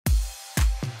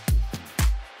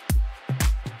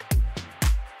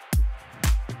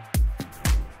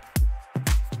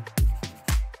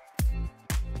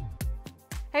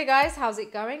Hey guys, how's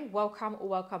it going? Welcome or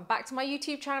welcome back to my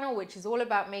YouTube channel, which is all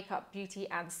about makeup, beauty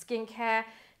and skincare.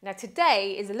 Now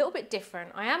today is a little bit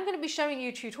different. I am going to be showing you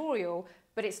a tutorial,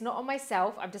 but it's not on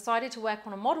myself. I've decided to work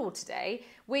on a model today,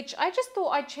 which I just thought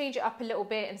I'd change it up a little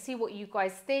bit and see what you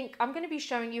guys think. I'm going to be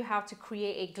showing you how to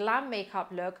create a glam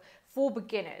makeup look for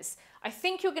beginners. I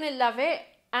think you're going to love it.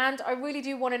 And I really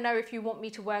do want to know if you want me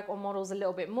to work on models a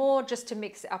little bit more, just to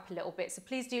mix it up a little bit. So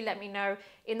please do let me know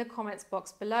in the comments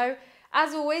box below.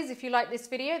 As always, if you like this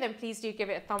video, then please do give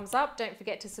it a thumbs up. Don't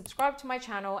forget to subscribe to my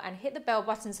channel and hit the bell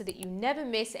button so that you never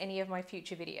miss any of my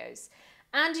future videos.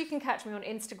 And you can catch me on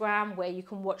Instagram, where you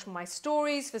can watch my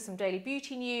stories for some daily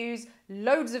beauty news,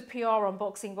 loads of PR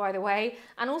unboxing, by the way,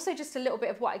 and also just a little bit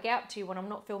of what I get up to when I'm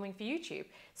not filming for YouTube.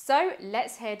 So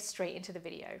let's head straight into the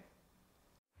video.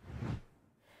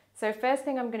 So first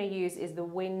thing I'm going to use is the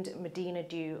Wind Medina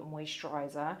Dew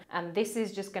Moisturiser, and this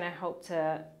is just going to help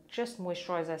to just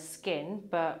moisturize our skin,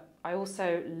 but I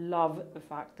also love the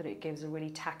fact that it gives a really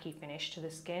tacky finish to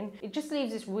the skin. It just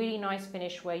leaves this really nice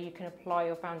finish where you can apply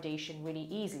your foundation really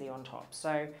easily on top.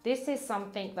 So this is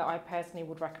something that I personally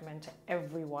would recommend to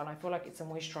everyone. I feel like it's a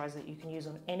moisturizer that you can use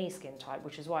on any skin type,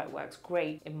 which is why it works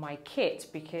great in my kit,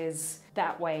 because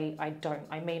that way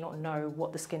I may not know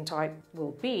what the skin type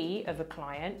will be of a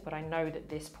client, but I know that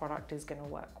this product is going to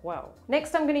work well.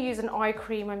 Next, I'm going to use an eye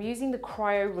cream. I'm using the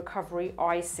Cryo Recovery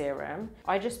Eye Serum.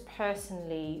 I just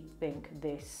personally think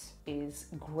this is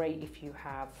great if you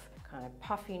have kind of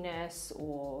puffiness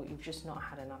or you've just not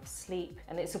had enough sleep,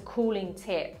 and it's a cooling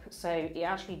tip, so it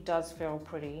actually does feel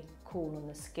pretty cool on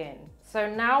the skin.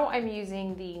 So now I'm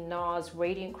using the NARS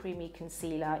Radiant Creamy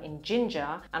Concealer in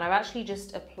Ginger, and I've actually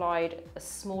just applied a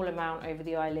small amount over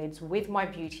the eyelids with my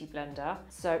beauty blender.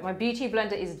 So my beauty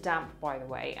blender is damp, by the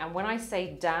way, and when I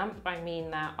say damp, I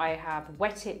mean that I have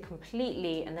wet it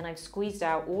completely and then I've squeezed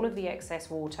out all of the excess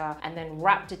water and then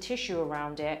wrapped a tissue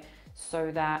around it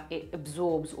so that it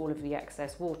absorbs all of the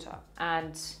excess water.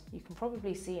 And you can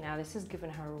probably see now this has given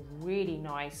her a really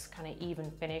nice kind of even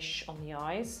finish on the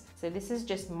eyes. So this is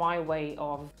just my way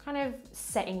of kind of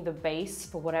setting the base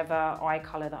for whatever eye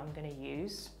color that I'm going to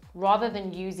use. Rather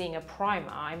than using a primer,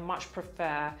 I much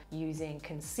prefer using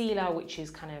concealer,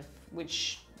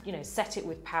 which set it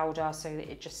with powder so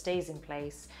that it just stays in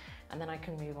place, and then I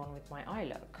can move on with my eye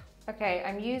look. Okay,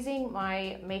 I'm using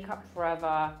my Makeup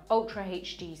Forever Ultra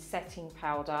HD Setting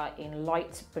Powder in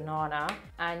Light Banana,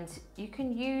 and you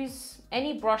can use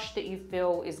any brush that you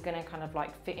feel is going to kind of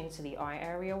like fit into the eye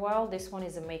area well. This one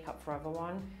is a Makeup Forever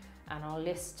one, and I'll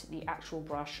list the actual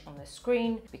brush on the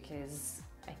screen because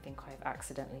I think I've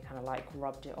accidentally kind of like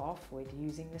rubbed it off with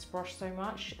using this brush so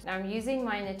much. Now I'm using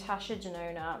my Natasha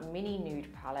Denona Mini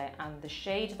Nude Palette, and the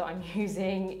shade that I'm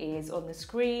using is on the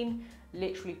screen.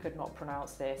 Literally could not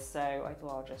pronounce this, so I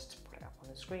thought I'll just put it up on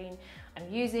the screen. I'm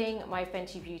using my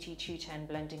Fenty Beauty 210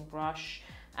 blending brush,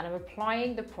 and I'm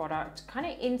applying the product kind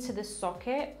of into the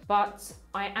socket, but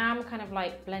I am kind of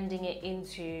like blending it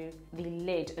into the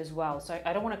lid as well. So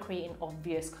I don't want to create an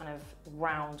obvious kind of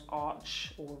round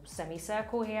arch or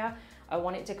semicircle here. I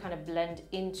want it to kind of blend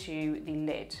into the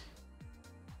lid.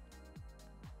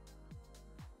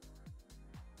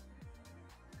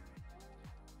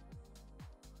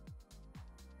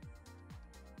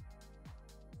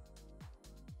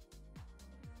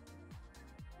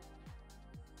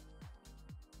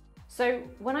 So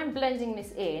when I'm blending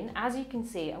this in, as you can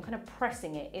see, I'm kind of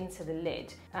pressing it into the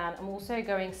lid, and I'm also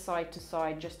going side to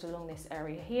side just along this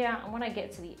area here, and when I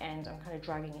get to the end, I'm kind of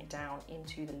dragging it down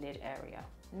into the lid area.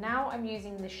 Now I'm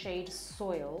using the shade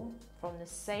Soil from the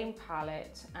same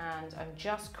palette, and I'm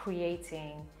just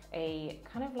creating a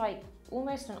kind of like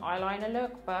almost an eyeliner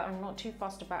look, but I'm not too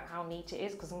fussed about how neat it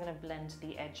is because I'm going to blend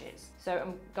the edges. So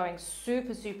I'm going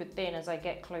super thin as I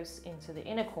get close into the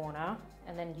inner corner,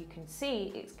 and then you can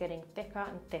see it's getting thicker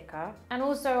and thicker. And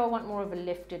also I want more of a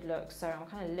lifted look, so I'm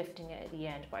kind of lifting it at the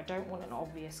end, but I don't want an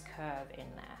obvious curve in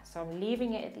there. So I'm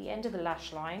leaving it at the end of the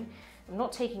lash line. I'm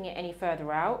not taking it any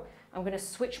further out. I'm going to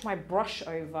switch my brush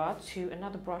over to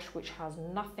another brush which has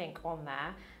nothing on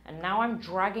there, and now I'm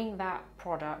dragging that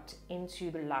product into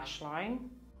the lash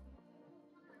line.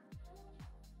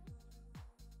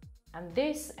 And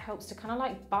this helps to kind of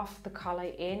like buff the color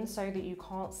in so that you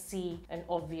can't see an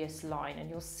obvious line, and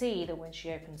you'll see that when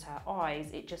she opens her eyes,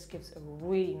 it just gives a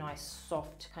really nice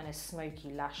soft kind of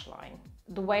smoky lash line.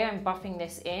 The way I'm buffing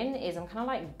this in is I'm kind of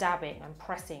like dabbing, I'm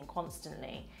pressing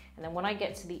constantly, and then when I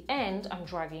get to the end, I'm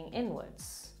dragging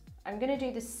inwards. I'm going to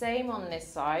do the same on this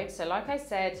side. So like I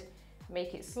said,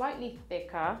 make it slightly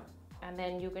thicker, and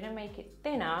then you're going to make it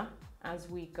thinner as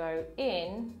we go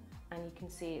in and you can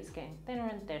see it's getting thinner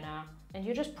and thinner, and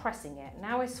you're just pressing it.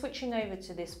 Now we're switching over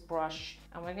to this brush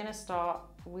and we're gonna start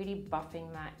really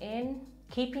buffing that in,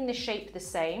 keeping the shape the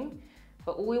same,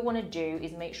 but all we wanna do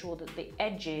is make sure that the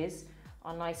edges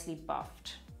are nicely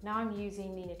buffed. Now I'm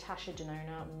using the Natasha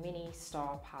Denona Mini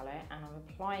Star palette, and I'm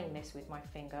applying this with my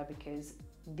finger because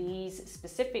these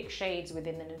specific shades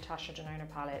within the Natasha Denona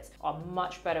palettes are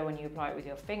much better when you apply it with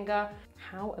your finger.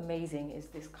 How amazing is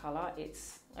this color?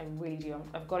 I really do.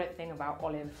 I've got a thing about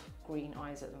olive green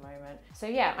eyes at the moment. So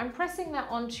yeah, I'm pressing that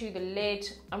onto the lid.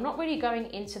 I'm not really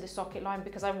going into the socket line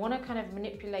because I want to kind of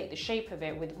manipulate the shape of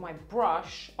it with my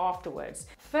brush afterwards.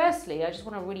 Firstly, I just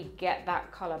want to really get that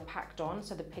color packed on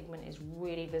so the pigment is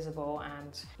really visible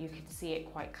and you can see it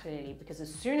quite clearly, because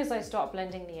as soon as I start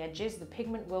blending the edges, the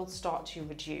pigment will start to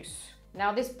reduce.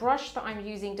 Now this brush that I'm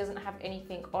using doesn't have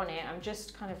anything on it. I'm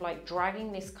just kind of like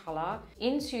dragging this color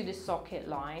into the socket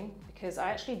line because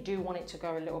I actually do want it to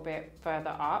go a little bit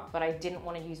further up, but I didn't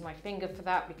want to use my finger for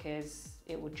that because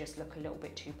it would just look a little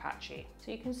bit too patchy.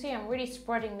 So you can see I'm really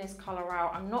spreading this color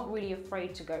out. I'm not really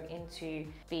afraid to go into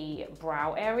the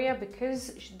brow area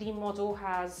because the model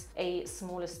has a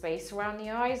smaller space around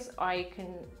the eyes. I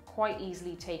can quite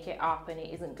easily take it up and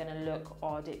it isn't going to look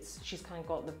odd. She's kind of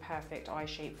got the perfect eye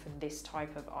shape for this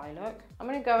type of eye look. I'm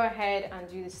going to go ahead and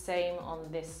do the same on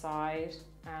this side,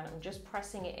 and I'm just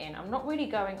pressing it in. I'm not really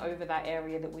going over that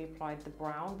area that we applied the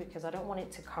brown because I don't want it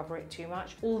to cover it too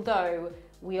much, although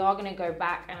we are going to go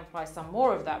back and apply some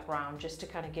more of that brown just to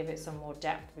kind of give it some more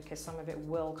depth, because some of it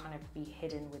will kind of be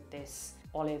hidden with this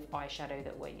olive eyeshadow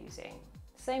that we're using.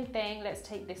 Same thing, let's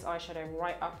take this eyeshadow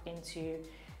right up into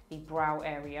the brow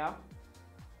area.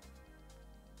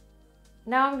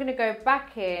 Now I'm going to go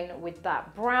back in with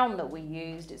that brown that we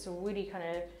used. It's a really kind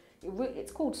of,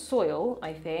 it's called Soil,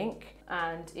 I think,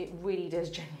 and it really does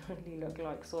genuinely look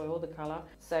like soil, the color.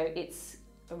 So it's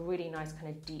a really nice kind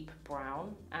of deep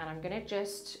brown, and I'm going to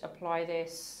just apply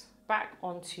this back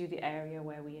onto the area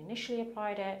where we initially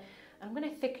applied it. I'm going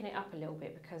to thicken it up a little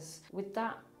bit because with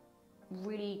that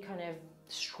really kind of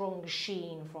strong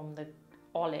sheen from the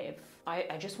olive,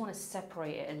 I just want to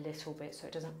separate it a little bit so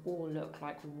it doesn't all look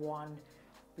like one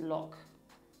block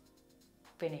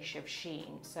finish of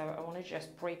sheen. So I want to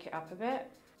just break it up a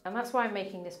bit, and that's why I'm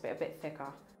making this bit a bit thicker.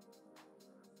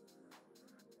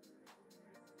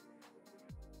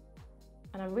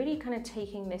 And I'm really kind of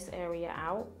taking this area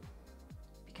out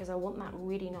because I want that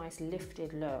really nice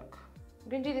lifted look.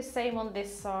 I'm going to do the same on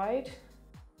this side.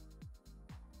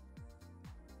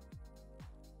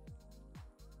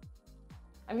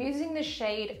 I'm using the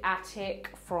shade Attic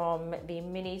from the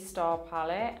Mini Star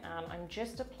palette, and I'm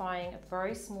just applying a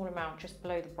very small amount just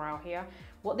below the brow here.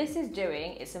 What this is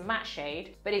doing, it's a matte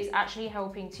shade, but it's actually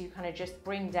helping to kind of just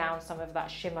bring down some of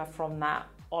that shimmer from that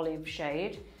olive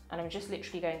shade. And I'm just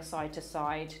literally going side to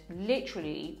side,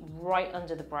 literally right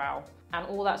under the brow. And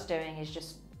all that's doing is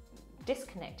just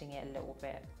disconnecting it a little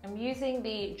bit. I'm using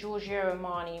the Giorgio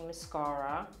Armani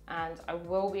mascara, and I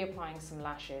will be applying some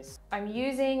lashes. I'm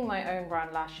using my own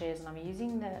brand lashes, and I'm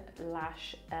using the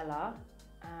Lash Ella,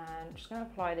 and I'm just going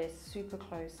to apply this super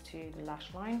close to the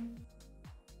lash line.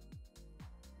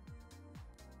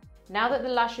 Now that the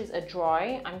lashes are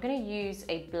dry, I'm going to use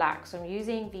a black. So I'm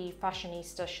using the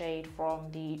Fashionista shade from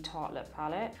the Tartelette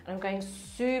palette. And I'm going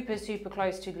super, super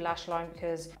close to the lash line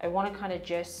because I want to kind of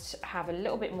just have a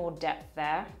little bit more depth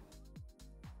there.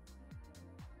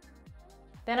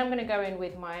 Then I'm going to go in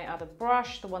with my other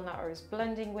brush, the one that I was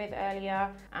blending with earlier,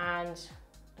 and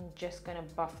I'm just going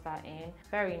to buff that in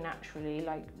very naturally.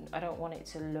 Like, I don't want it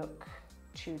to look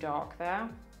too dark there.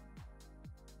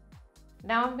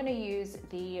 Now I'm going to use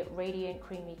the Radiant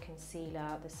Creamy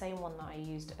Concealer, the same one that I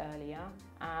used earlier,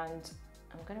 and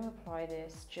I'm going to apply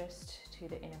this just to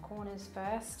the inner corners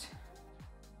first.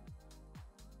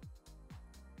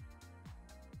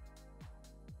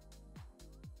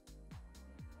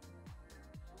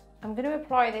 I'm going to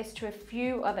apply this to a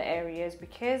few other areas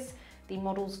because the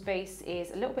model's face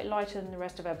is a little bit lighter than the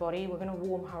rest of her body. We're going to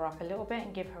warm her up a little bit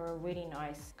and give her a really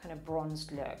nice kind of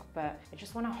bronzed look, but I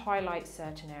just want to highlight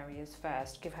certain areas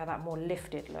first, give her that more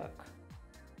lifted look.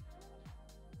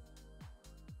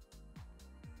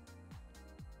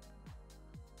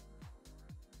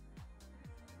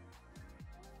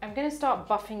 I'm going to start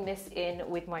buffing this in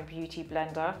with my beauty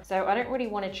blender. So I don't really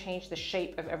want to change the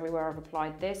shape of everywhere I've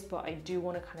applied this, but I do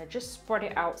want to kind of just spread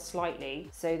it out slightly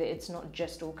so that it's not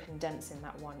just all condensed in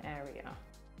that one area.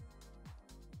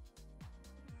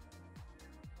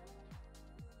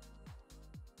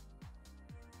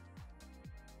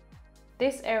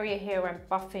 This area here I'm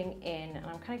buffing in, and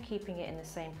I'm kind of keeping it in the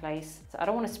same place. So I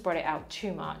don't want to spread it out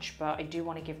too much, but I do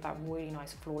want to give that really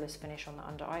nice flawless finish on the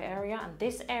under eye area. And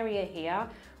this area here,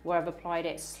 where I've applied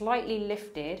it slightly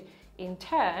lifted, in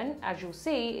turn, as you'll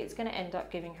see, it's going to end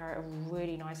up giving her a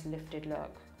really nice lifted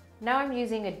look. Now I'm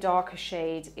using a darker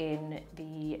shade in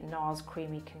the NARS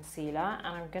Creamy Concealer, and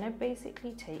I'm going to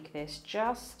basically take this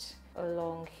just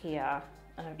along here.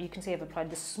 You can see I've applied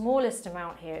the smallest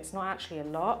amount here, it's not actually a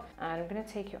lot, and I'm going to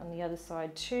take it on the other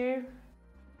side too.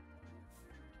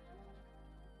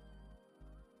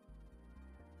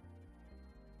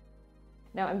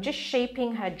 Now I'm just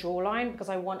shaping her jawline because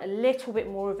I want a little bit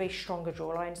more of a stronger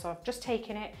jawline. So I've just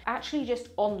taken it actually just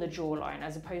on the jawline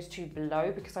as opposed to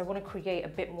below, because I want to create a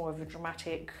bit more of a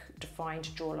dramatic, defined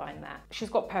jawline there. She's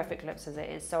got perfect lips as it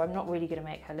is, so I'm not really going to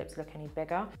make her lips look any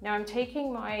bigger. Now I'm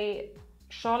taking my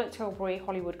Charlotte Tilbury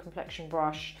Hollywood complexion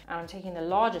brush, and I'm taking the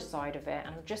larger side of it,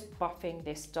 and I'm just buffing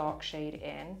this dark shade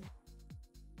in.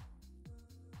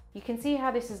 You can see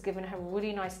how this has given her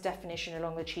really nice definition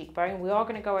along the cheekbone. We are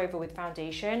going to go over with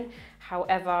foundation.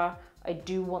 However, I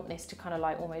do want this to kind of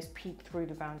like almost peek through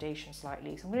the foundation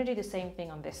slightly. So I'm going to do the same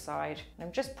thing on this side. And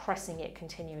I'm just pressing it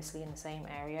continuously in the same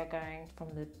area, going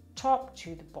from the top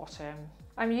to the bottom.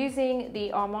 I'm using the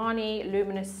Armani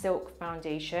Luminous Silk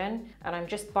Foundation, and I'm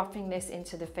just buffing this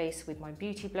into the face with my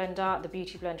Beauty Blender. The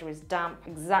Beauty Blender is damp,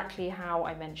 exactly how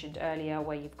I mentioned earlier,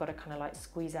 where you've got to kind of like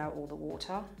squeeze out all the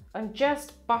water. I'm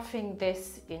just buffing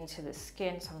this into the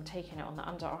skin, so I'm taking it on the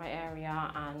under eye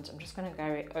area, and I'm just going to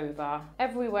go over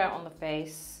everywhere on the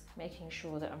face, making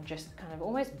sure that I'm just kind of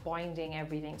almost binding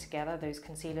everything together, those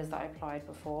concealers that I applied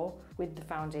before with the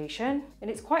foundation. And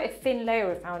it's quite a thin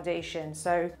layer of foundation,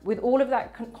 so with all of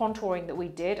that contouring that we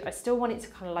did, I still want it to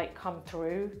kind of like come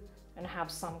through and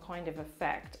have some kind of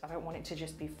effect. I don't want it to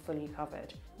just be fully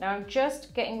covered. Now I'm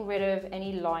just getting rid of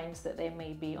any lines that there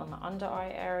may be on the under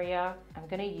eye area. I'm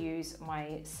going to use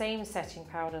my same setting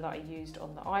powder that I used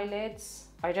on the eyelids.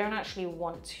 I don't actually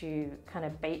want to kind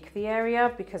of bake the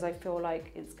area because I feel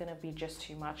like it's going to be just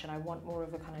too much, and I want more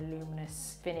of a kind of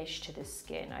luminous finish to the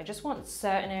skin. I just want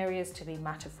certain areas to be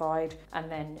mattified and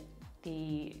then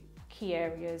the key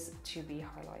areas to be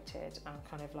highlighted and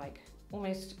kind of like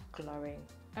almost glowing.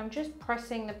 I'm just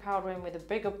pressing the powder in with a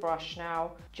bigger brush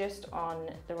now, just on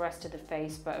the rest of the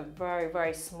face, but a very,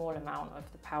 very small amount of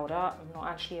the powder. I'm not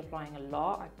actually applying a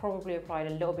lot. I probably applied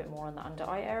a little bit more on the under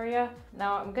eye area.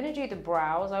 Now I'm going to do the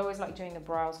brows. I always like doing the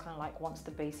brows kind of like once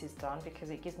the base is done, because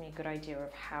it gives me a good idea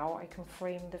of how I can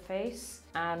frame the face.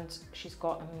 And she's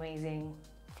got amazing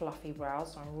fluffy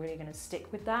brows, so I'm really going to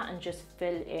stick with that and just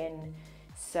fill in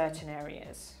certain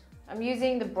areas. I'm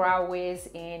using the Brow Wiz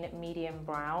in medium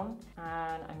brown,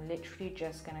 and I'm literally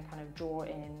just going to kind of draw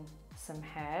in some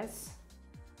hairs.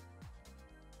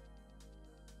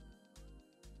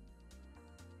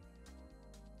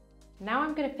 Now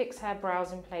I'm going to fix her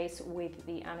brows in place with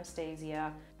the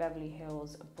Anastasia Beverly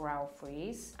Hills Brow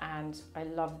Freeze, and I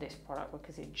love this product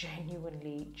because it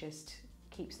genuinely just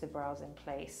keeps the brows in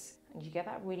place, and you get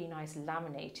that really nice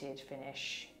laminated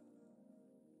finish.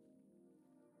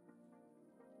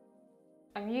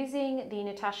 I'm using the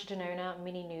Natasha Denona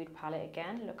Mini Nude palette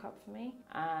again, look up for me,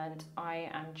 and I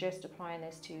am just applying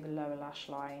this to the lower lash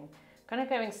line, kind of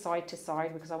going side to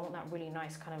side because I want that really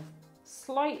nice kind of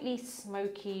slightly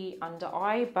smoky under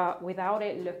eye, but without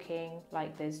it looking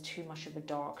like there's too much of a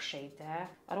dark shade there.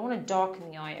 I don't want to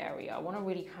darken the eye area, I want to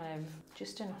really kind of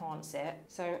just enhance it.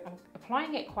 So I'm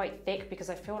applying it quite thick because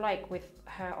I feel like with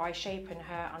her eye shape and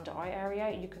her under eye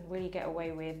area, you can really get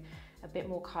away with a bit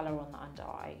more colour on the under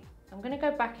eye. I'm going to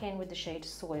go back in with the shade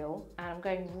Soil, and I'm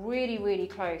going really, really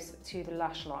close to the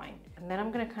lash line. And then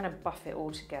I'm going to kind of buff it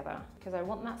all together because I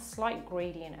want that slight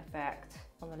gradient effect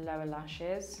on the lower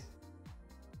lashes.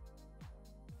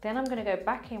 Then I'm going to go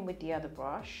back in with the other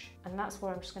brush, and that's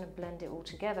where I'm just going to blend it all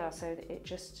together so that it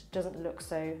just doesn't look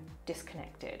so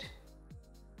disconnected.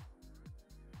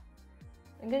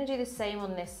 I'm going to do the same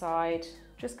on this side.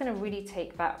 Just going to really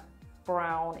take that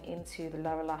brown into the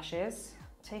lower lashes.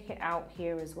 Take it out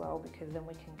here as well because then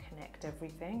we can connect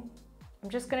everything. I'm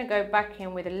just going to go back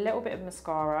in with a little bit of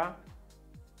mascara,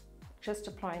 just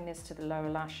applying this to the lower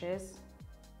lashes.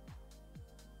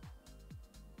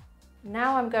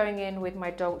 Now I'm going in with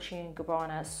my Dolce &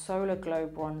 Gabbana Solar Glow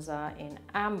bronzer in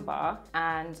Amber,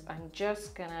 and I'm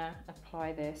just going to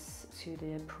apply this to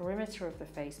the perimeter of the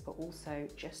face, but also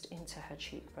just into her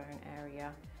cheekbone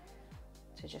area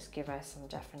to just give her some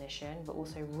definition, but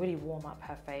also really warm up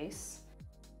her face.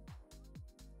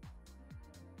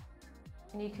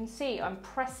 And you can see I'm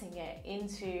pressing it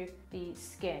into the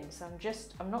skin. So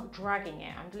I'm not dragging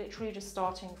it. I'm literally just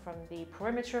starting from the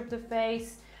perimeter of the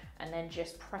face and then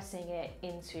just pressing it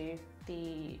into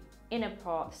the inner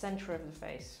part, center of the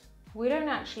face. We don't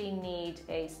actually need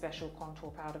a special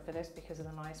contour powder for this because of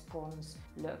the nice bronze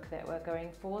look that we're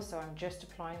going for. So I'm just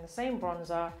applying the same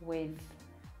bronzer with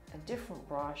a different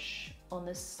brush on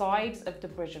the sides of the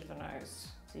bridge of the nose.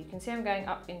 So you can see I'm going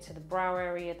up into the brow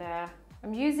area there.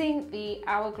 I'm using the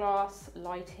Hourglass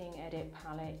Lighting Edit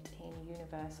palette in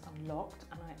Universe Unlocked,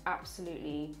 and I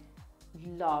absolutely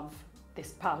love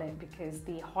this palette because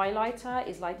the highlighter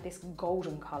is like this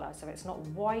golden color. So it's not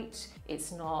white,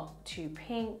 it's not too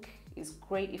pink. It's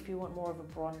great if you want more of a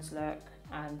bronze look,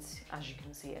 and as you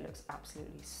can see, it looks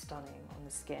absolutely stunning on the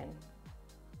skin.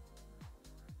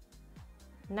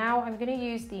 Now I'm going to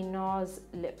use the NARS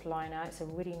lip liner. It's a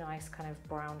really nice kind of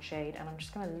brown shade, and I'm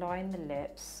just going to line the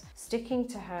lips, sticking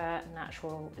to her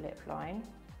natural lip line.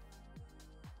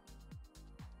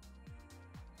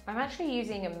 I'm actually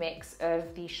using a mix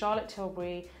of the Charlotte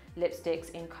Tilbury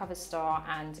lipsticks in Cover Star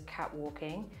and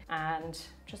Catwalking, and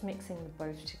just mixing them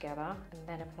both together and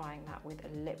then applying that with a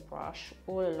lip brush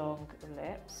all along the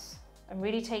lips. I'm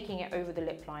really taking it over the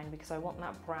lip line because I want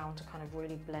that brown to kind of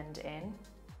really blend in.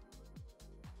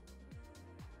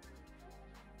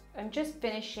 I'm just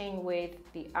finishing with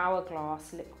the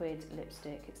Hourglass liquid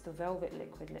lipstick. It's the Velvet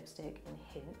liquid lipstick in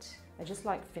Hint. I just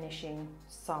like finishing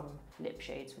some lip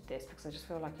shades with this because I just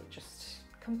feel like it just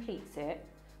completes it,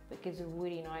 but gives a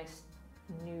really nice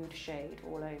nude shade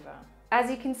all over. As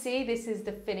you can see, this is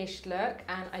the finished look,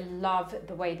 and I love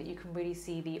the way that you can really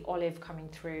see the olive coming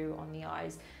through on the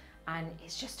eyes, and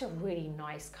it's just a really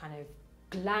nice kind of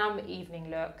glam evening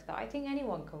look that I think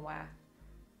anyone can wear.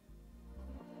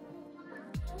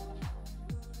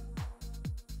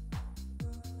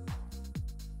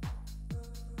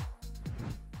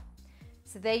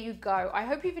 So there you go. I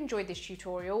hope you've enjoyed this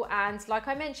tutorial, and like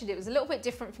I mentioned, it was a little bit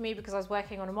different for me because I was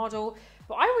working on a model,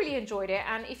 but I really enjoyed it.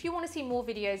 And if you want to see more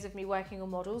videos of me working on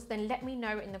models, then let me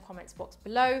know in the comments box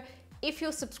below. If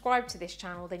you're subscribed to this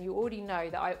channel, then you already know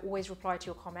that I always reply to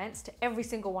your comments, to every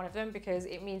single one of them, because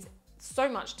it means so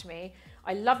much to me.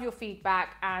 I love your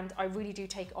feedback, and I really do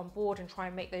take it on board and try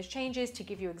and make those changes to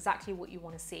give you exactly what you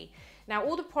want to see. Now,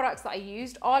 all the products that I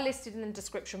used are listed in the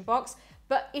description box,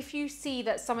 but if you see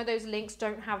that some of those links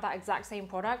don't have that exact same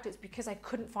product, it's because I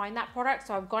couldn't find that product.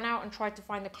 So I've gone out and tried to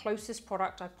find the closest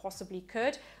product I possibly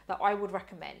could that I would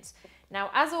recommend.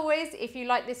 Now, as always, if you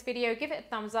like this video, give it a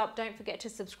thumbs up. Don't forget to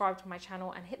subscribe to my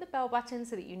channel and hit the bell button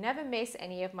so that you never miss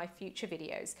any of my future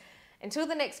videos. Until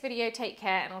the next video, take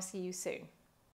care, and I'll see you soon.